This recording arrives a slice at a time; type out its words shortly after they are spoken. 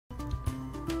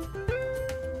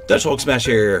Dutch Hulk Smash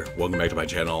here. Welcome back to my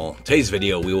channel. Today's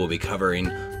video we will be covering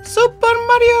Super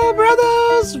Mario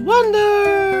Brothers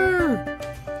Wonder.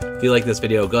 If you like this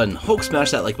video, go ahead and Hulk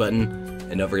smash that like button,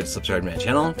 and don't forget to subscribe to my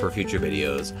channel for future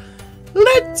videos.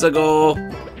 Let's go.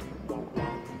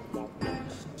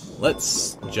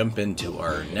 Let's jump into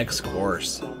our next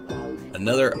course.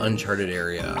 Another Uncharted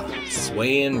Area.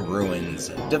 Swaying Ruins.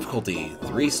 Difficulty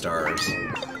 3 stars.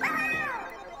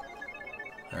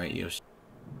 Alright, Yoshi.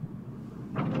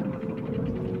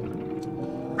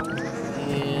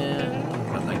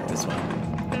 Yeah, I like this one.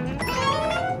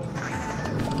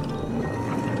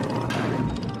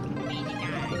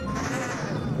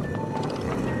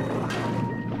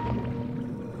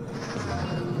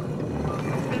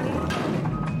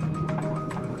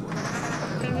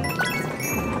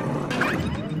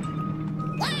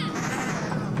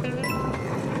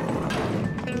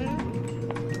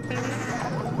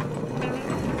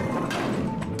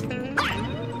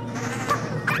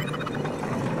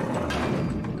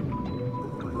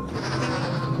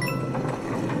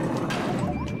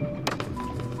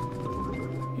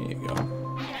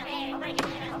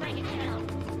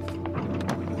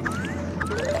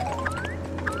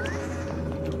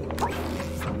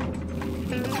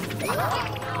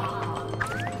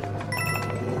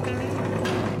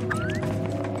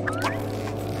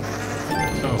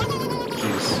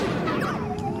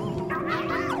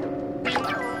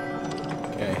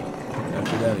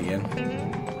 That again.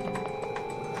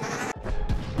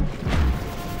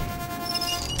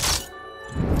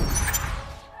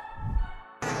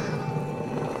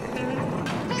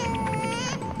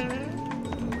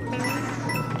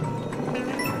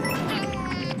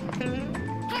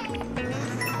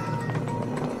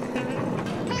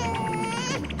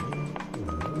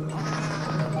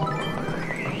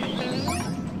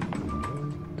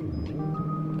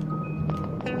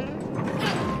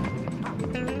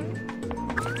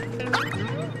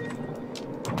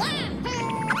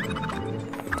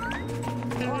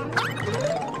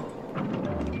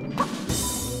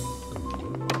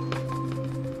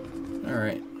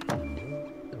 Alright.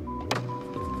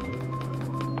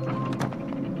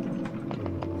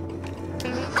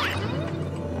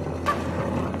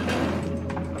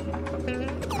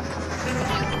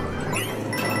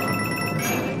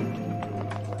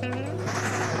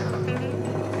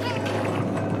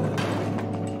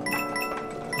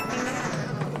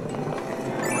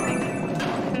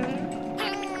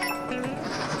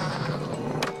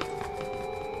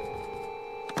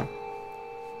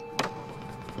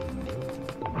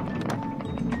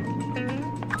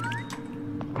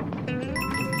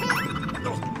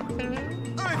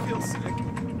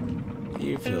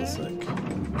 You feel sick.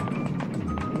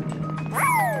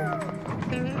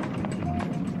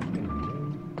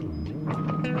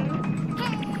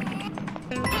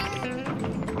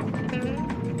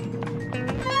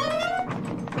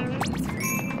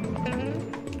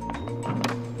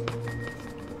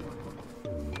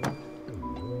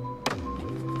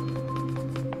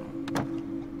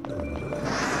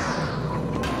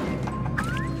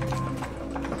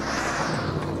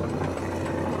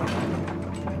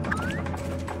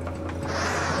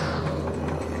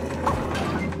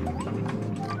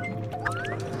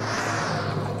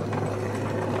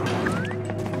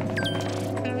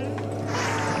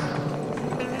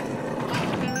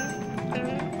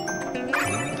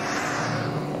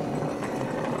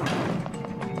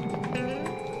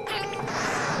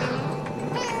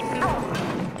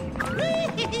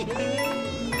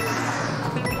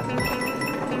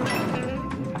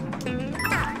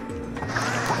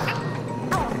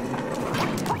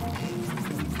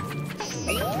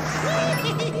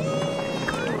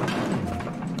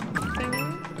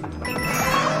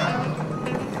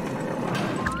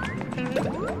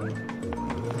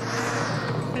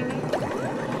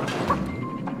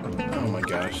 Oh my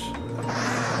gosh.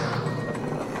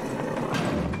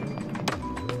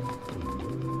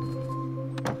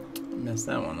 Messed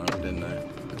that one up, didn't I?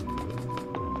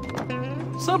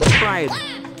 Surprise!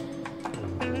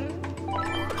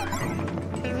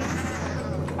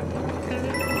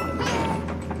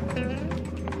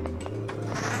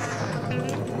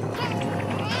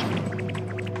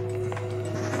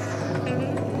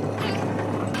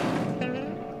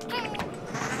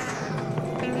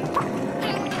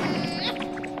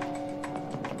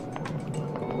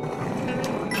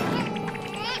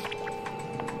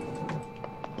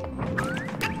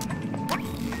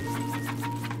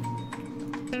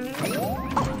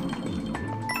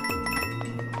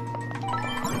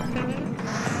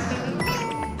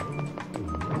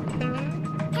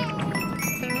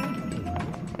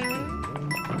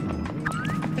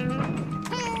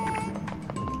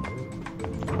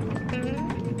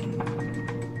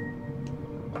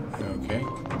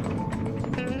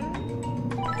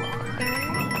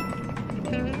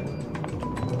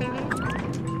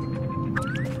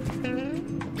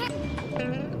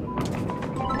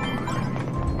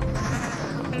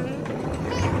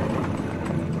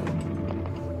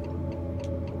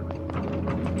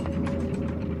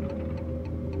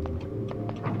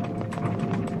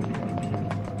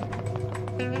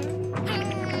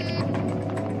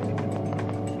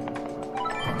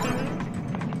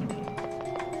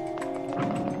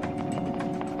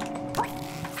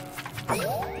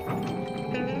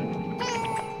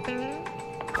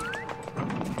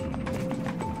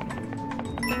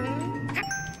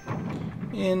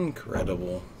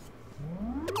 Incredible.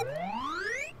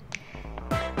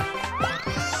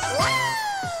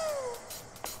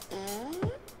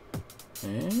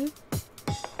 And,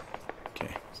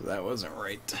 okay, so that wasn't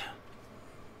right.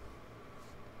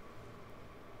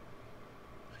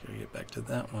 Gotta get back to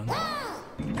that one.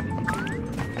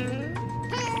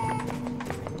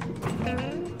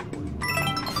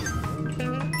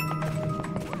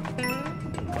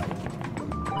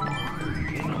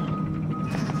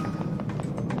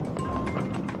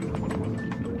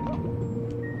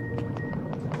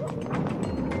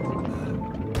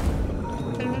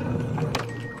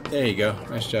 There you go.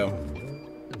 Nice job.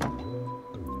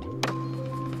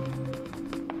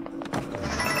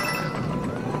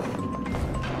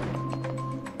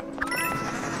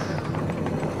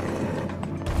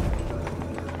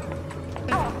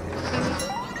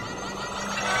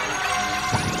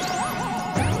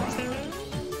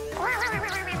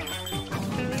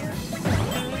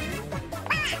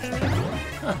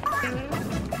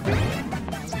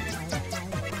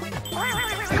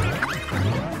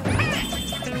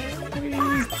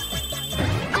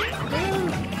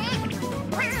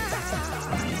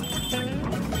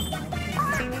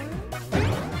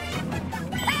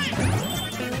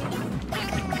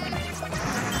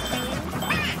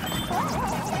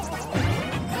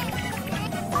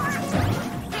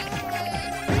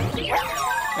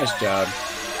 Nice job.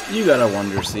 You got a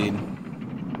Wonder Seed.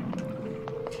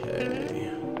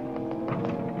 Okay.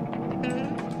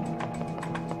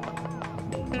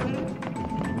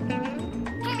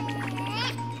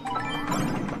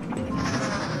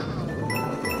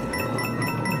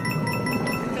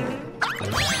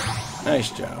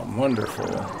 Nice job. Wonderful.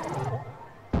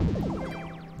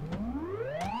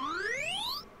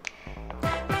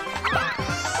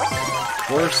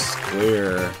 Course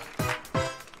clear.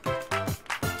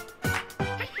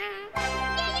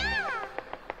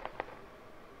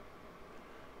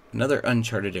 Another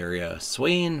Uncharted Area,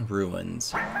 Swaying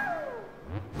Ruins.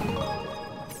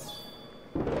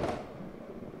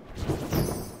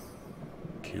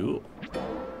 Cool.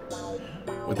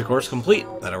 With the course complete,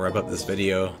 that'll wrap up this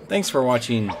video. Thanks for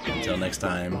watching. Until next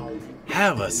time,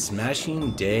 have a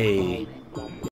smashing day.